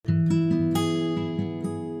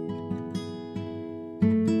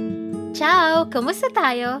Ciao! Kamusta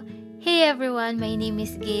tayo? Hey everyone, my name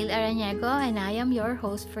is Gail Araniego and I am your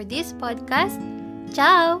host for this podcast.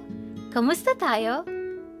 Ciao! Kamusta tayo?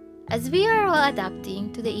 As we are all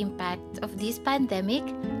adapting to the impact of this pandemic,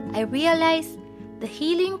 I realize the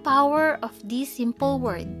healing power of this simple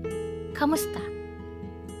word, kamusta.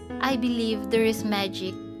 I believe there is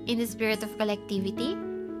magic in the spirit of collectivity.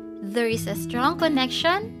 There is a strong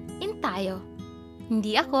connection in tayo.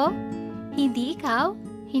 Hindi ako, hindi ikaw,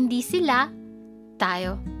 hindi sila,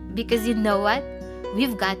 tayo. Because you know what?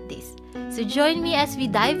 We've got this. So join me as we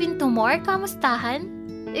dive into more kamustahan,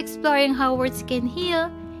 exploring how words can heal,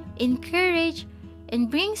 encourage, and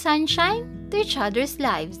bring sunshine to each other's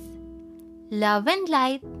lives. Love and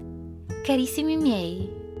light, Carissimi miei.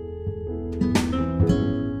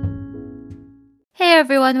 Hey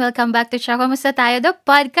everyone, welcome back to Ciao Kamusta Tayo, the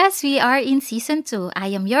podcast. We are in Season 2.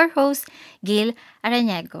 I am your host, Gail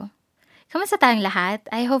Araniego. Kamusta tayong lahat?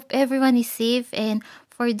 I hope everyone is safe, and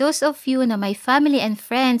for those of you na my family and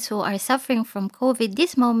friends who are suffering from COVID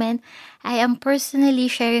this moment, I am personally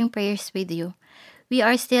sharing prayers with you. We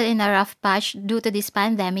are still in a rough patch due to this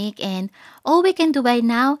pandemic, and all we can do right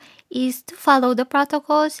now is to follow the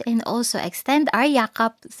protocols and also extend our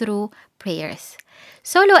yakap through prayers.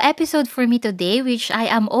 Solo episode for me today, which I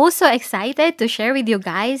am also excited to share with you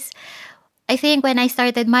guys. I think when I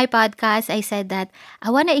started my podcast, I said that I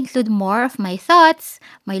want to include more of my thoughts,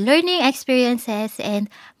 my learning experiences, and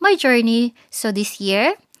my journey. So this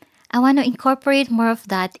year, I want to incorporate more of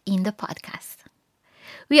that in the podcast.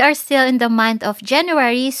 We are still in the month of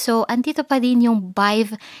January, so andito pa din yung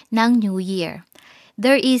vibe ng New Year.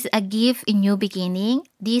 There is a gift in new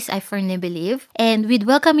beginning. This I firmly believe. And with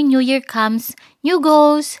welcoming New Year comes new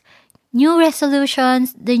goals, new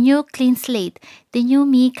resolutions, the new clean slate, the new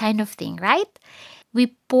me kind of thing, right?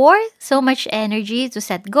 We pour so much energy to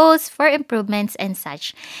set goals for improvements and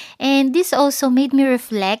such. And this also made me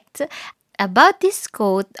reflect about this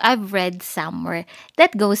quote I've read somewhere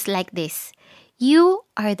that goes like this: you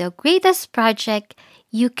are the greatest project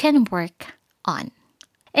you can work on.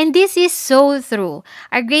 And this is so true.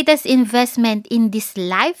 Our greatest investment in this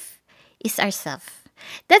life is ourselves.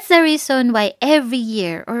 That's the reason why every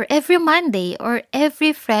year or every Monday or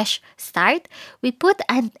every fresh start, we put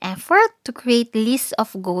an effort to create lists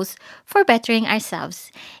of goals for bettering ourselves.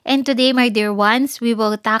 And today, my dear ones, we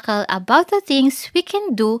will tackle about the things we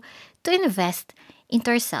can do to invest into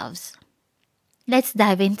ourselves. Let's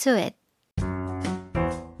dive into it.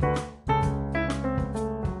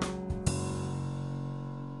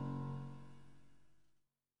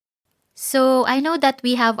 So, I know that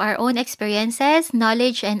we have our own experiences,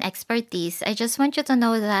 knowledge, and expertise. I just want you to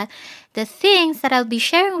know that the things that I'll be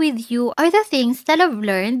sharing with you are the things that I've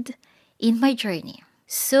learned in my journey.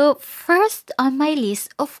 So, first on my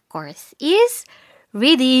list, of course, is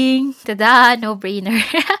reading. Tada! No-brainer.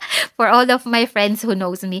 For all of my friends who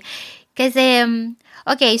knows me. Kasi,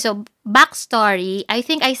 okay, so backstory, I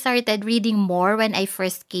think I started reading more when I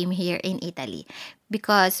first came here in Italy.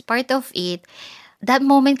 Because part of it, that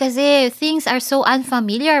moment kasi things are so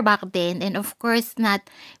unfamiliar back then, and of course not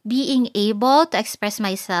being able to express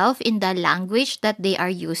myself in the language that they are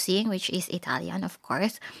using, which is Italian, of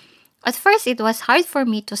course. At first, it was hard for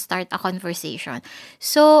me to start a conversation.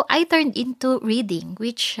 So I turned into reading,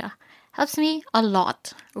 which helps me a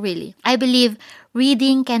lot, really. I believe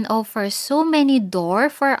reading can offer so many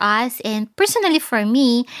doors for us, and personally for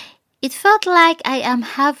me, it felt like I am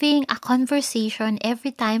having a conversation every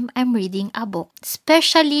time I'm reading a book,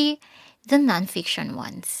 especially the non-fiction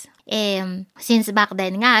ones. Since back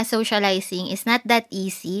then nga, socializing is not that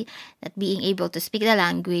easy, that being able to speak the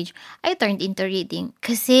language, I turned into reading.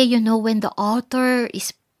 Kasi, when the author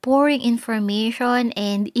is pouring information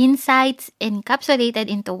and insights encapsulated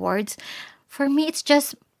into words, for me, it's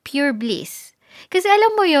just pure bliss. Kasi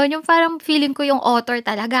alam mo yon, yung parang feeling ko yung author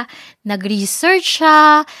talaga, nag-research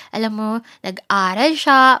siya, alam mo, nag-aral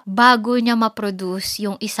siya, bago niya ma-produce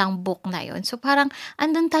yung isang book na yon. So parang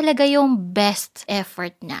andun talaga yung best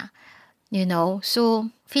effort niya. So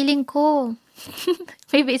feeling ko,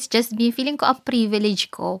 maybe it's just me, feeling ko ang privilege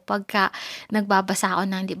ko pagka nagbabasa ako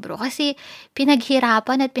ng libro. Kasi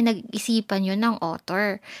pinaghirapan at pinag-isipan yun ng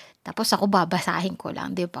author. Tapos ako babasahin ko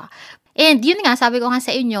lang, di ba? And yun nga, sabi ko nga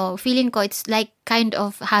sa inyo, feeling ko it's like kind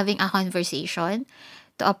of having a conversation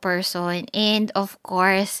to a person. And of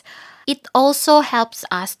course, it also helps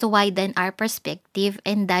us to widen our perspective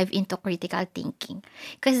and dive into critical thinking.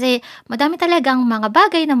 Kasi madami talagang mga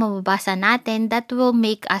bagay na mababasa natin that will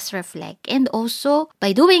make us reflect. And also,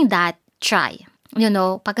 by doing that, try.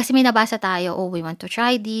 Pag kasi may nabasa tayo, we want to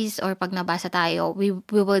try this, or pag nabasa tayo, we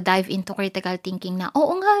will dive into critical thinking na,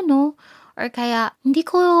 oo nga, no? or kaya hindi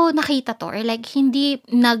ko nakita to, or like hindi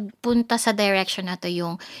nagpunta sa direction na to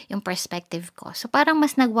yung perspective ko. So parang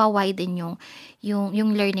mas nagwa-widen yung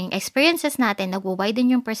learning experiences natin, nagwa-widen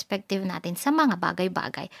yung perspective natin sa mga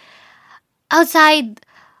bagay-bagay outside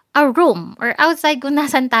our room or outside kung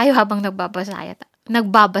nasan tayo habang nagbabasa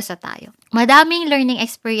tayo. Madaming learning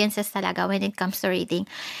experiences talaga when it comes to reading.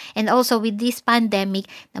 And also with this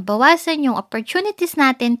pandemic, nabawasan yung opportunities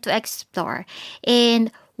natin to explore.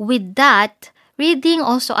 And with that, reading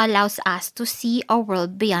also allows us to see a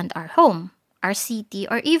world beyond our home, our city,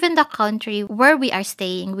 or even the country where we are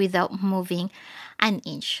staying without moving an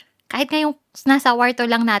inch. Kahit ngayong nasa kwarto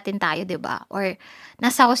lang natin tayo, 'di ba? Or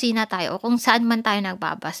nasa kusina tayo, o kung saan man tayo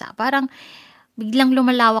nagbabasa. Parang biglang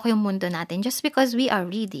lumalawak yung mundo natin just because we are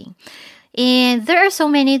reading. And there are so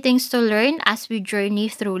many things to learn as we journey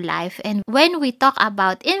through life. And when we talk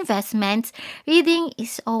about investments, reading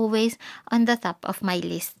is always on the top of my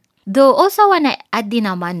list. Though also wanna add din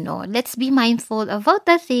naman, no, let's be mindful about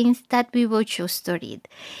the things that we will choose to read.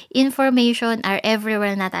 Information are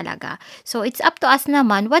everywhere na talaga. So it's up to us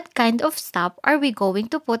naman what kind of stuff are we going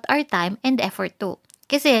to put our time and effort to.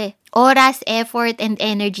 Kasi oras, effort, and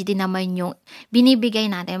energy din naman yung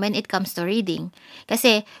binibigay natin when it comes to reading.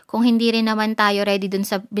 Kasi kung hindi rin naman tayo ready dun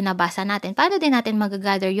sa binabasa natin, paano din natin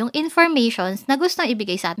magagather yung informations na gustong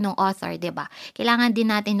ibigay sa atin ng author, diba? Kailangan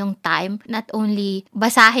din natin ng time, not only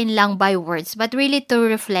basahin lang by words, but really to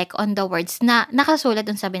reflect on the words na nakasulat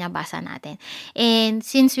dun sa binabasa natin. And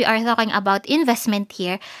since we are talking about investment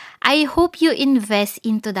here, I hope you invest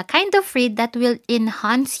into the kind of read that will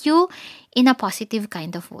enhance you in a positive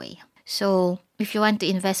kind of way. So, if you want to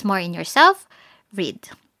invest more in yourself, read.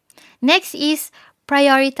 Next is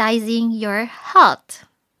prioritizing your health.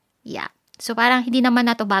 Yeah. So, parang hindi naman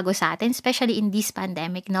na to bago sa atin, especially in this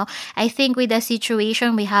pandemic, no? I think with the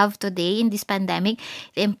situation we have today in this pandemic,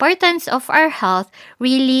 the importance of our health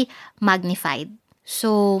really magnified.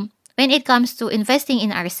 So, when it comes to investing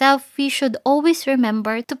in ourselves, we should always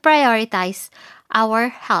remember to prioritize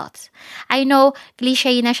our health. I know,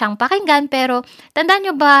 cliche na siyang pakinggan, pero tandaan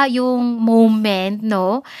nyo ba yung moment,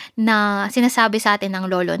 no, na sinasabi sa atin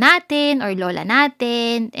ng lolo natin or lola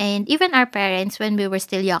natin, and even our parents when we were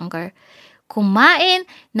still younger, kumain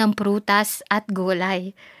ng prutas at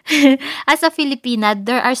gulay. As a Filipina,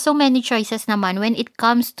 there are so many choices naman when it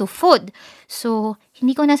comes to food. So,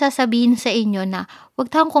 hindi ko nasasabihin sa inyo na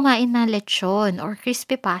huwag tayong kumain ng lechon or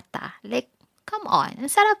crispy pata. Like, come on, ang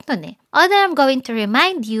sarap nun eh. All that I'm going to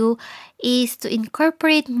remind you is to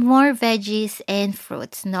incorporate more veggies and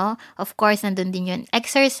fruits, no? Of course, nandun din yung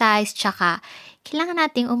exercise, tsaka kailangan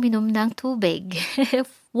nating uminom ng tubig.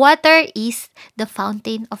 Water is the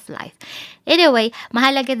fountain of life. Anyway,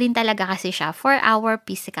 mahalaga din talaga kasi siya for our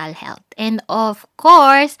physical health. And of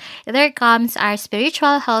course, there comes our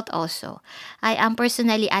spiritual health also. I am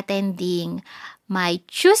personally attending my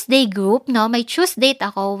Tuesday group, no? May Tuesday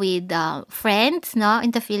ako with friends, no,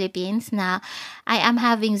 in the Philippines na I am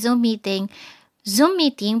having Zoom meeting,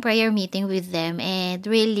 prayer meeting with them, and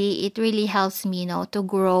it really helps me, no, to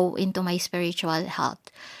grow into my spiritual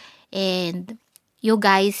health. And you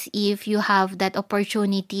guys, if you have that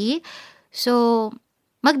opportunity, so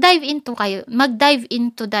mag-dive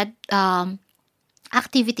into that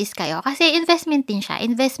activities kayo kasi investment din siya.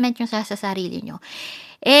 Investment yung sa sarili nyo.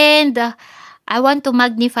 And I want to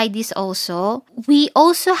magnify this also. We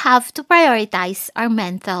also have to prioritize our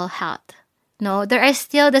mental health. No, there is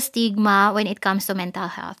still the stigma when it comes to mental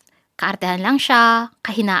health. Kaartehan lang siya,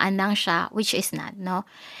 kahinaan lang siya, which is not, no?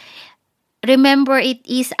 Remember, it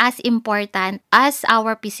is as important as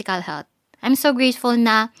our physical health. I'm so grateful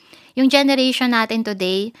na yung generation natin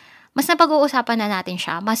today, mas napag-uusapan na natin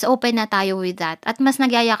siya. Mas open na tayo with that. At mas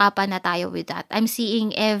nagyayakapan na tayo with that. I'm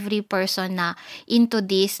seeing every person na into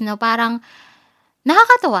this, no? Parang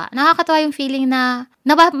nakakatuwa. Nakakatuwa yung feeling na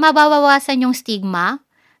mababawasan yung stigma,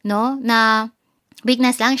 no? Na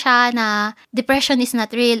weakness lang siya, na depression is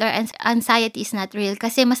not real or anxiety is not real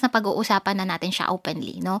kasi mas napag-uusapan na natin siya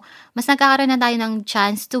openly, no? Mas nagkakaroon na tayo ng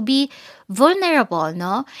chance to be vulnerable,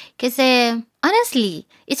 no? Kasi honestly,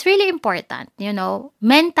 it's really important, you know?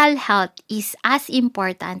 Mental health is as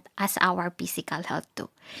important as our physical health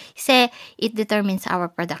too. Kasi it determines our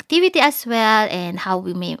productivity as well and how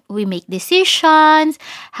we make decisions,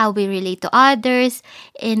 how we relate to others,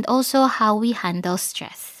 and also how we handle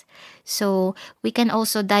stress. So, we can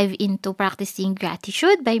also dive into practicing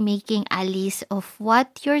gratitude by making a list of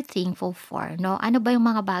what you're thankful for, no? Ano ba yung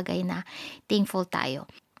mga bagay na thankful tayo?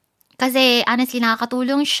 Kasi, honestly,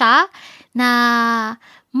 nakakatulong siya na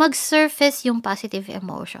mag-surface yung positive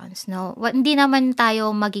emotions, no? Hindi naman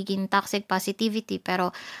tayo magiging toxic positivity,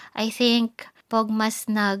 pero I think pag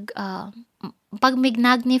pag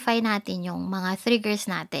magnify natin yung mga triggers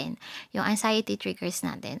natin, yung anxiety triggers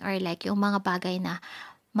natin, or like yung mga bagay na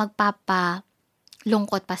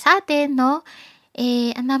magpapalungkot pa sa atin, no?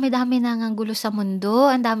 Ang dami-dami na ngang gulo sa mundo,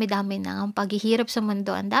 ang dami-dami na ngang paghihirap sa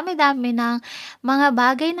mundo, ang dami-dami ng mga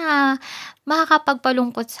bagay na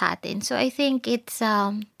makakapagpalungkot sa atin. So I think it's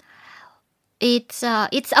a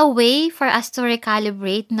way for us to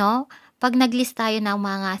recalibrate, no? Pag naglist tayo ng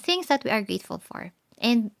mga things that we are grateful for.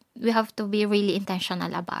 And we have to be really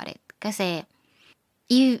intentional about it. Kasi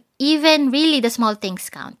even really the small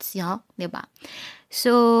things counts, you know? Diba?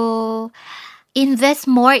 So, invest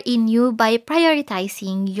more in you by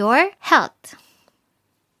prioritizing your health.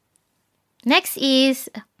 Next is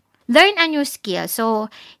learn a new skill. So,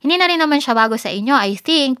 hindi na rin naman siya bago sa inyo, I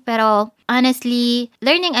think. Pero, honestly,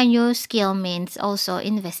 learning a new skill means also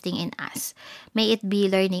investing in us. May it be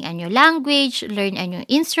learning a new language, learn a new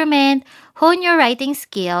instrument, hone your writing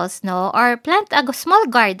skills, no? Or plant a small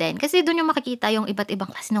garden. Kasi doon yung makikita yung iba't ibang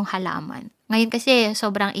klase ng halaman. Ngayon kasi,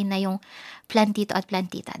 sobrang ina yung plantito at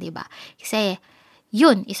plantita, di ba? Kasi,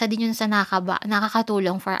 yun, isa din yun sa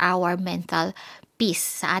nakakatulong for our mental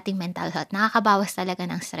peace, sa ating mental health. Nakakabawas talaga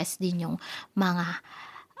ng stress din yung mga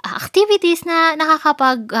activities na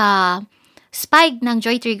nakakapag-spike ng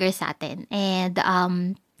joy trigger sa atin. And,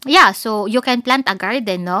 yeah, so you can plant a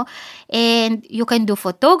garden, no? And you can do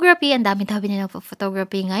photography. Ang dami-dami na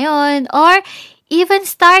photography ngayon. Or even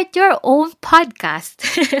start your own podcast.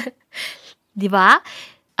 Di ba?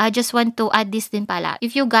 I just want to add this din pala.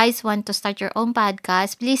 If you guys want to start your own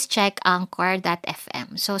podcast, please check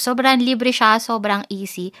Anchor.fm. So, sobrang libre siya, sobrang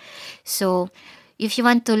easy. So, if you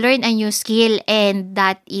want to learn a new skill and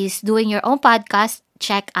that is doing your own podcast,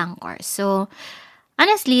 check Anchor. So,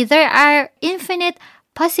 honestly, there are infinite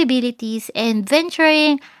possibilities and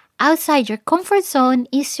venturing outside your comfort zone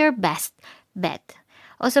is your best bet.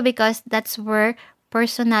 Also because that's where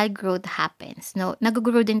personal growth happens. No,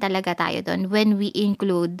 nag-grow din talaga tayo doon when we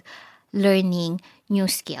include learning new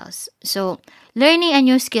skills. So, learning a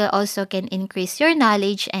new skill also can increase your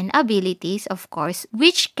knowledge and abilities, of course,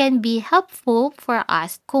 which can be helpful for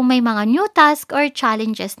us kung may mga new task or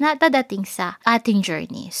challenges na dadating sa ating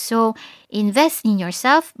journey. So, invest in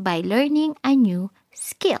yourself by learning a new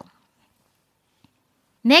skill.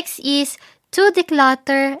 Next is to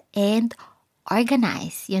declutter and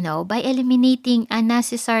organize. By eliminating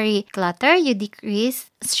unnecessary clutter, you decrease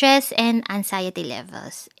stress and anxiety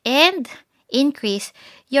levels and increase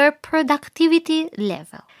your productivity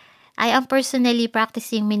level. I am personally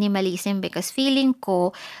practicing minimalism because feeling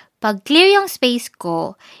ko, pag clear yung space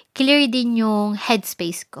ko, clear din yung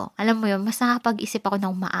headspace ko. Alam mo yun, mas nakapag-isip ako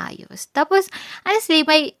ng maayos. Tapos, honestly,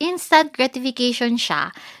 may instant gratification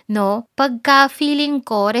siya, no? Pagka feeling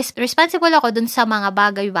ko, responsible ako dun sa mga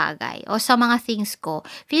bagay-bagay o sa mga things ko.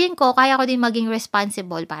 Feeling ko, kaya ko din maging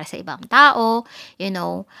responsible para sa ibang tao,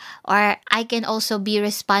 or I can also be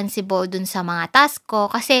responsible dun sa mga task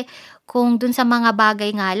ko. Kasi, kung dun sa mga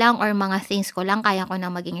bagay nga lang or mga things ko lang, kaya ko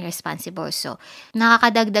na maging responsible. So,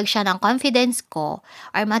 nakakadagdag siya ng confidence ko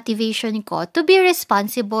or motivation ko to be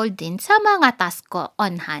responsible din sa mga task ko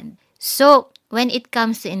on hand. So, when it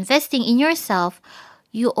comes to investing in yourself,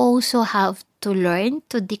 you also have to learn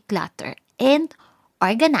to declutter and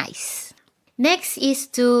organize. Next is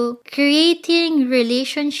to creating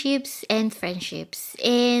relationships and friendships.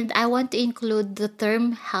 And I want to include the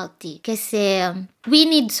term healthy kasi we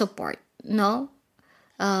need support, no?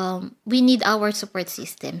 We need our support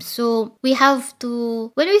system. So, we have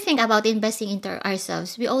to, when we think about investing into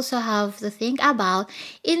ourselves, we also have to think about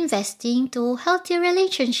investing to healthy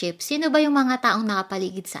relationships. Sino ba yung mga taong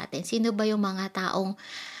nakapaligid sa atin? Sino ba yung mga taong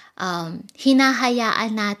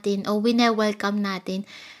hinahayaan natin o wine-welcome natin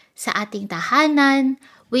sa ating tahanan,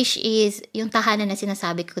 which is, yung tahanan na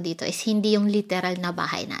sinasabi ko dito is hindi yung literal na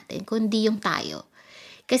bahay natin, kundi yung tayo.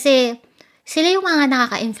 Kasi, sila yung mga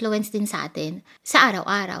nakaka-influence din sa atin sa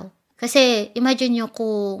araw-araw. Kasi, imagine nyo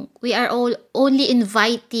kung we are all only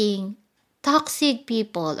inviting toxic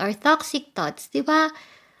people or toxic thoughts, di ba?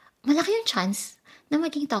 Malaki yung chance na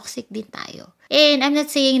maging toxic din tayo. And I'm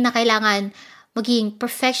not saying na kailangan maging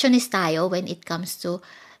perfectionist tayo when it comes to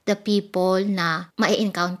the people na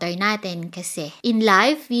ma-encounter natin kasi in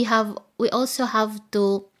life we also have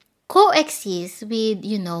to coexist with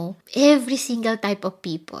every single type of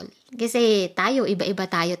people kasi tayo iba-iba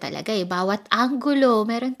tayo talaga bawat anggulo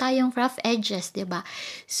meron tayong rough edges, 'di ba?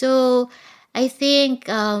 So I think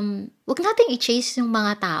wag nating i-chase yung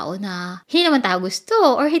mga tao na hindi naman tayo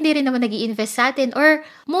gusto or hindi rin naman nag-i-invest sa atin or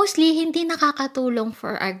mostly hindi nakakatulong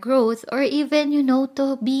for our growth or even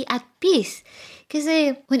to be at peace.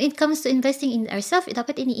 Kasi when it comes to investing in ourselves,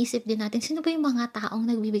 dapat iniisip din natin, sino ba yung mga taong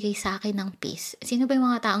nagbibigay sa akin ng peace? Sino ba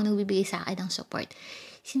yung mga taong nagbibigay sa akin ng support?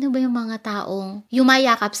 Sino ba yung mga taong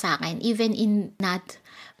yumayakap sa akin, even in not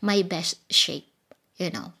my best shape?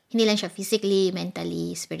 Hindi lang siya physically,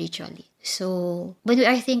 mentally, spiritually. So, when we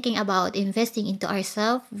are thinking about investing into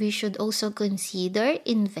ourselves, we should also consider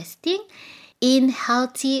investing in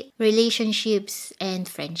healthy relationships and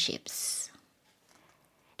friendships.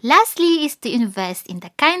 Lastly is to invest in the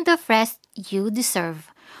kind of rest you deserve.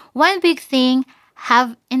 One big thing,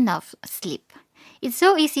 have enough sleep. It's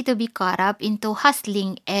so easy to be caught up into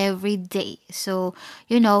hustling every day. So,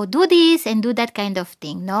 do this and do that kind of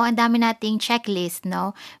thing, no? Ang dami nating checklist,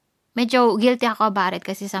 no? Medyo guilty ako about it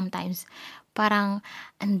kasi sometimes parang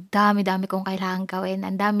ang dami-dami kong kailangan gawin,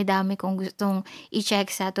 ang dami-dami kong gustong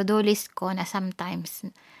i-check sa to-do list ko na sometimes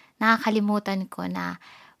nakakalimutan ko na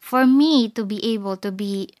for me to be able to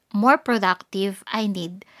be more productive, I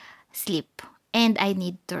need sleep and I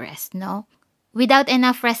need to rest, no? Without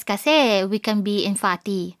enough rest kasi, we can be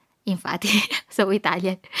infati, so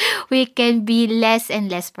Italian. We can be less and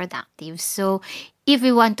less productive. So, if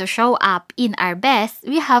we want to show up in our best,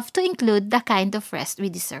 we have to include the kind of rest we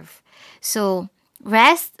deserve. So,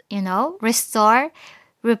 rest, restore,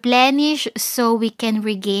 replenish so we can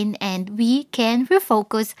regain and we can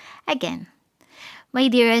refocus again. My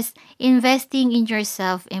dearest, investing in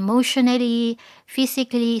yourself emotionally,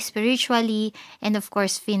 physically, spiritually, and of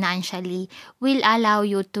course financially will allow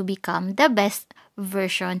you to become the best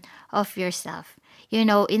version of yourself.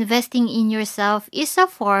 Investing in yourself is a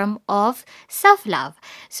form of self-love.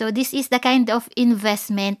 So this is the kind of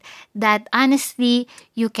investment that honestly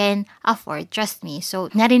you can afford. Trust me. So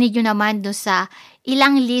narinig nyo naman doon sa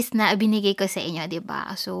ilang list na binigay ko sa inyo, di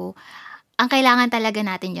ba? So ang kailangan talaga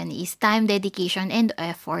natin yun is time, dedication, and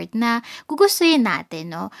effort na gugustuhin natin,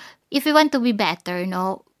 no? If we want to be better,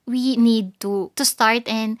 no, we need to start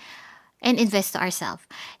and invest to ourselves.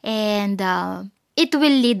 And it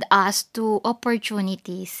will lead us to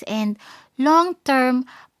opportunities and long-term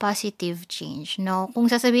positive change, no? Kung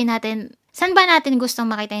sasabihin natin, saan ba natin gustong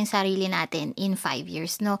makita yung sarili natin in 5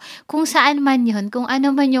 years, no? Kung saan man yun, kung ano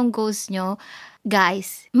man yung goals nyo,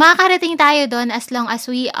 guys, makakarating tayo doon as long as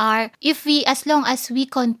we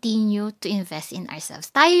continue to invest in ourselves.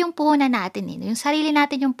 Tayo yung puhunan natin, yung sarili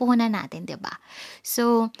natin yung puhunan natin, 'di ba?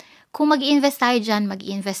 So, kung mag-i-invest tayo diyan,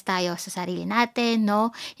 mag-i-invest tayo sa sarili natin, no?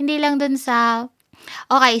 Hindi lang doon sa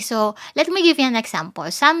Okay, so let me give you an example.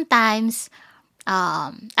 Sometimes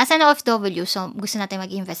as an OFW, so gusto natin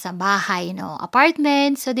mag-invest sa bahay, no,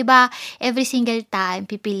 apartment. So, 'di ba, every single time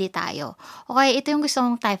pipili tayo. Okay, ito yung gusto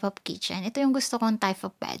kong type of kitchen. Ito yung gusto kong type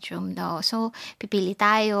of bedroom, no. So, pipili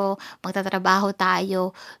tayo, magtatrabaho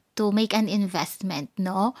tayo to make an investment,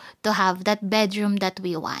 no, to have that bedroom that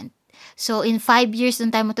we want. So, in 5 years,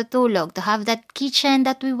 dun tayo matutulog, to have that kitchen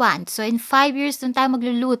that we want. So, in 5 years, dun tayo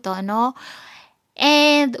magluluto, no.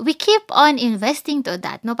 And we keep on investing to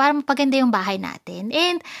that, no? Para mapaganda yung bahay natin.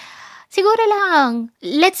 And siguro lang,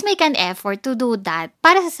 let's make an effort to do that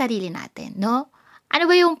para sa sarili natin, no?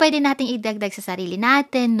 Ano ba yung pwede nating idagdag sa sarili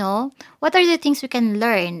natin, no? What are the things we can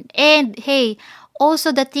learn? And hey,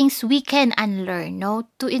 also the things we can unlearn, no?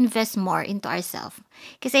 To invest more into ourselves.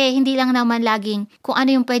 Kasi hindi lang naman laging kung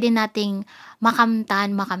ano yung pwede nating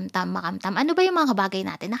makamtan. Ano ba yung mga bagay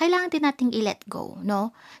natin na kailangan din nating i-let go,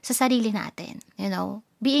 no? Sa sarili natin,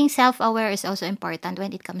 Being self-aware is also important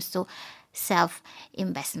when it comes to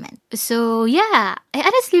self-investment. So, yeah, I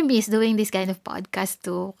honestly miss doing this kind of podcast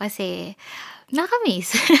too kasi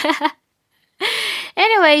nakamiss.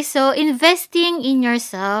 Anyway, so investing in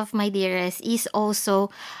yourself, my dearest, is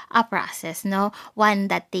also a process, no?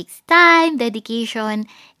 One that takes time, dedication,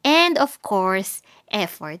 and of course,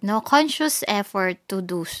 effort, no? Conscious effort to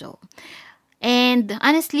do so. And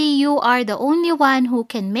honestly, you are the only one who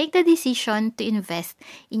can make the decision to invest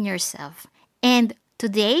in yourself. And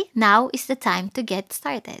today, now is the time to get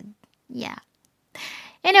started. Yeah.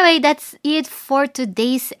 Anyway, that's it for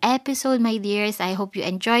today's episode, my dears. I hope you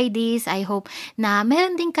enjoyed this. I hope na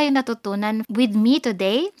meron din kayo natutunan with me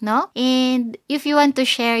today, no? And if you want to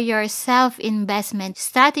share your self-investment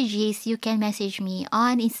strategies, you can message me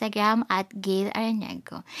on Instagram at Gail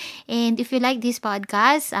Aranego. And if you like this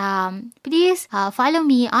podcast, please follow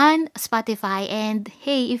me on Spotify. And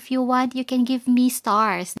hey, if you want, you can give me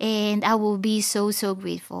stars. And I will be so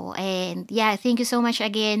grateful. And yeah, thank you so much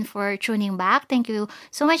again for tuning back. Thank you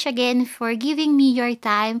so much again for giving me your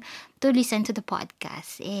time to listen to the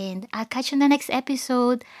podcast. And I'll catch you in the next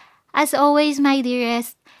episode. As always, my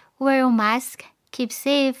dearest, wear a mask, keep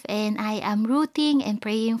safe, and I am rooting and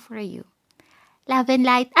praying for you. Love and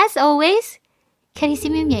light, as always,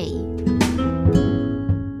 Carissimi miei.